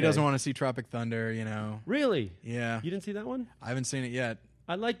wife. Okay. She doesn't want to see Tropic Thunder, Really? Yeah. You didn't see that one? I haven't seen it yet.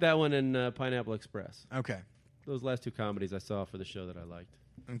 I liked that one in Pineapple Express. Okay. Those last two comedies I saw for the show that I liked.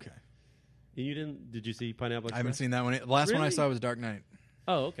 Okay. And you didn't? Did you see Pineapple Express? I haven't seen that one. The last one I Really? saw was Dark Knight.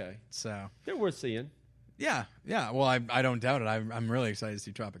 Oh, okay. So They're worth seeing. yeah. Well, I don't doubt it. I'm really excited to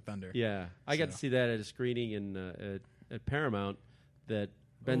see Tropic Thunder. Yeah. I got to see that at a screening at Paramount that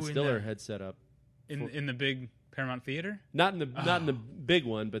Ben Stiller had set up. In the big Paramount Theater? Not in the big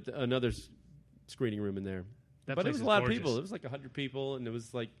one, but another screening room in there. But it was a lot of people. It was like 100 people, and it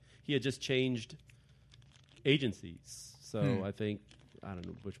was like he had just changed agencies. So I think, I don't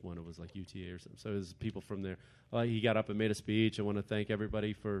know which one, it was like UTA or something. So it was people from there. He got up and made a speech. I want to thank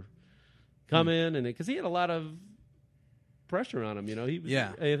everybody for coming, and because he had a lot of pressure on him. He was,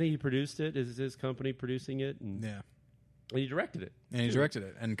 I think he produced it. His company producing it, and he directed it. And he directed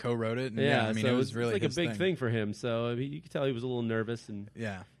it and co-wrote it. And I mean, so it was really like his a big thing for him. So you could tell he was a little nervous, and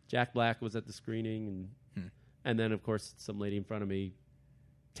Jack Black was at the screening, and then of course some lady in front of me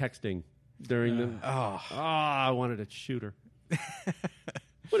texting during the. I wanted to shoot her.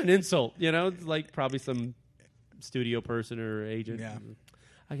 What an insult! It's like probably some studio person or agent. Yeah.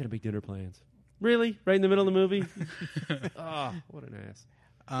 I got to make dinner plans. Really? Right in the middle of the movie? What an ass.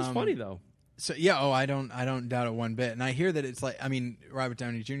 It's funny though. So I don't doubt it one bit. And I hear that it's like, I mean, Robert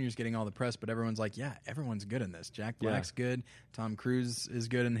Downey Jr. is getting all the press, but everyone's like, everyone's good in this. Jack Black's good. Tom Cruise is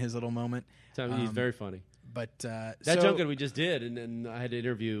good in his little moment. He's very funny. But that junket we just did, and then I had to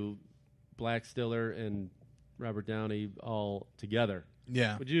interview Black, Stiller, and Robert Downey all together.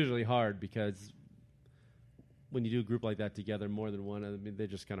 Yeah, which is usually hard because when you do a group like that together, more than one, I mean, they're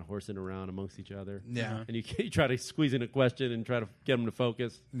just kind of horsing around amongst each other. Yeah, and you try to squeeze in a question and try to get them to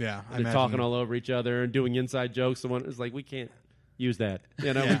focus. Yeah, and they're talking all over each other and doing inside jokes. Someone is like, we can't use that.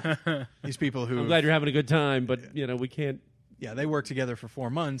 These people who I'm glad you're having a good time, but we can't. Yeah, they worked together for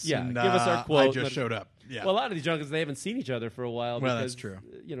 4 months. Yeah, and, give us our quote. I just showed up. Yeah. Well, a lot of these junkets, they haven't seen each other for a while. Well, because, that's true.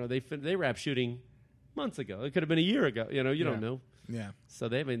 They wrapped shooting months ago. It could have been a year ago. You don't know. Yeah. So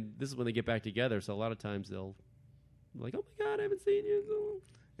this is when they get back together. So a lot of times they'll be like, oh my God, I haven't seen you.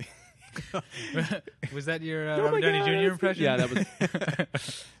 Was that your Robert Downey Jr. impression? Yeah, that was.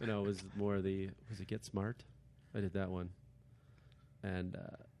 It was more the. Was it Get Smart? I did that one. And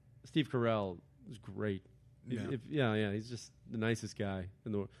Steve Carell was great. Yeah. He's just the nicest guy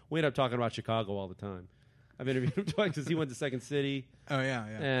in the world. We end up talking about Chicago all the time. I've interviewed him twice because he went to Second City. Oh, yeah.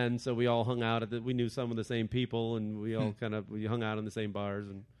 And so we all hung out we knew some of the same people, and we all we hung out in the same bars.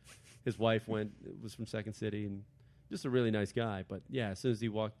 And his wife was from Second City, and just a really nice guy. But yeah, as soon as he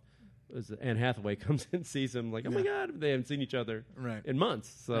walked, Anne Hathaway comes in and sees him, like, oh my God, they haven't seen each other in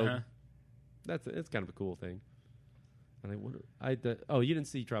months. So it's kind of a cool thing. And you didn't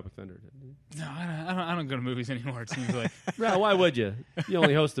see Tropic Thunder, did you? No, I don't go to movies anymore. It seems like. No, why would you? You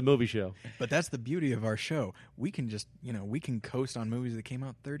only host a movie show. But that's the beauty of our show. We can just, we can coast on movies that came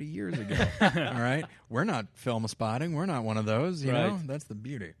out 30 years ago. All right, we're not film spotting. We're not one of those. You know, that's the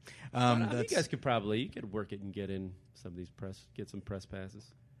beauty. You guys could work it and get in some of these get some press passes.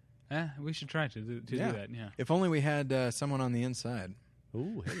 We should try to do that. Yeah. If only we had someone on the inside.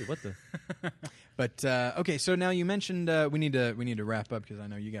 Ooh, hey, what the? But okay, so now you mentioned we need to wrap up because I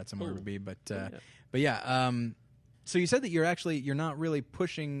know you got somewhere to be. But so you said that you're not really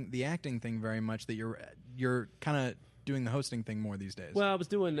pushing the acting thing very much. That you're kind of doing the hosting thing more these days. Well, I was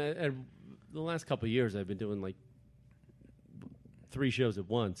doing the last couple of years. I've been doing like 3 shows at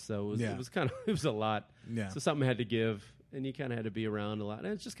once, so it was a lot. Yeah. So something had to give, and you kind of had to be around a lot, and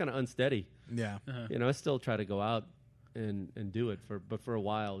it's just kind of unsteady. Yeah. I still try to go out and do it but for a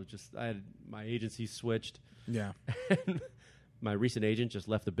while, I had my agency switched. Yeah. And my recent agent just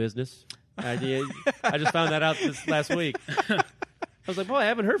left the business. I just found that out this last week. I was like, boy, I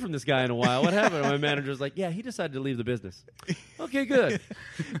haven't heard from this guy in a while. What happened? And my manager was like, yeah, he decided to leave the business. Okay, good.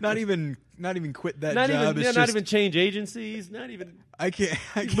 not even quit that job. Not even change agencies. Not even. I can't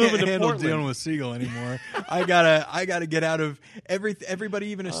handle dealing with Siegel anymore. I gotta get out of everybody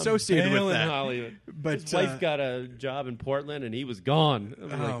even associated with that. Hollywood. But his wife got a job in Portland, and he was gone. I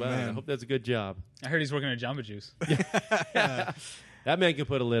was like, man. I hope that's a good job. I heard he's working at Jamba Juice. That man can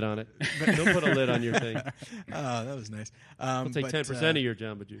put a lid on it. Don't put a lid on your thing. Oh, that was nice. I'll take 10% of your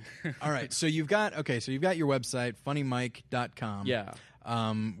Jamba Juice. All right. So you've got your website, funnymike.com. Yeah.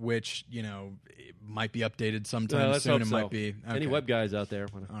 Which, it might be updated sometime soon. It might be. Okay. Any web guys out there?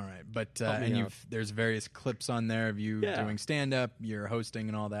 All right. But there's various clips on there of you doing stand-up, you're hosting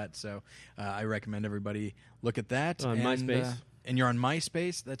and all that. So I recommend everybody look at that. On MySpace. And you're on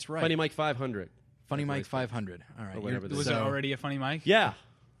MySpace? That's right. Funny Mike 500. Funny Mike 500. All right. Was there already a Funny Mike? Yeah.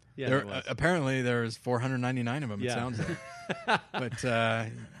 Apparently, there's 499 of them, it sounds like. But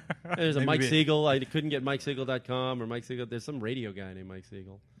there's a Mike Siegel. I couldn't get MikeSiegel.com or Mike Siegel. There's some radio guy named Mike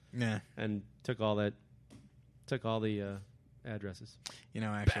Siegel. Yeah. And took all the addresses.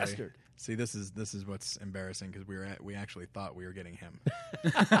 Actually, bastard. See, this is what's embarrassing because we actually thought we were getting him.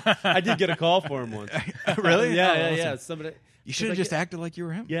 I did get a call for him once. Really? Yeah. Somebody. You should have just acted like you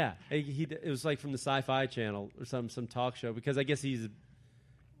were him. Yeah, it was like from the Sci-Fi Channel or some talk show because I guess he's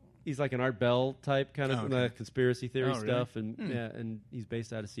like an Art Bell type kind of conspiracy theory stuff, and and he's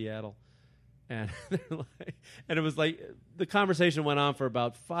based out of Seattle, and and it was like the conversation went on for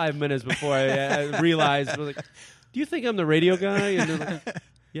about 5 minutes before I realized I was like, do you think I'm the radio guy? And they're like,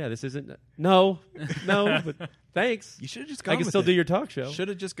 yeah, this isn't. No, but thanks. You should have just gone. I can still do your talk show. Should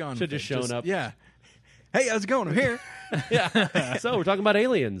have just gone. Should have just shown up. Yeah. Hey, how's it going? I'm here. Yeah. So we're talking about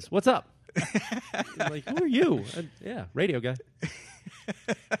aliens. What's up? Like, who are you? Radio guy.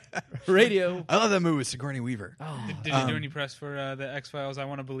 Radio. I love that movie with Sigourney Weaver. Oh. Did you do any press for the X-Files I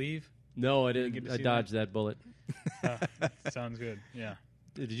Want to Believe? No, I didn't. I dodged that bullet. Sounds good. Yeah.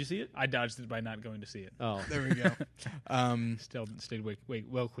 Did you see it? I dodged it by not going to see it. Oh. There we go. Still stayed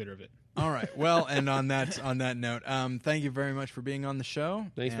well clear of it. All right. Well, and on that note, thank you very much for being on the show.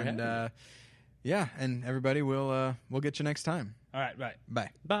 Thanks for having me. Yeah, and everybody, we'll get you next time. All right, bye.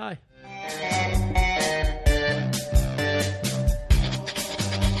 Bye. Bye.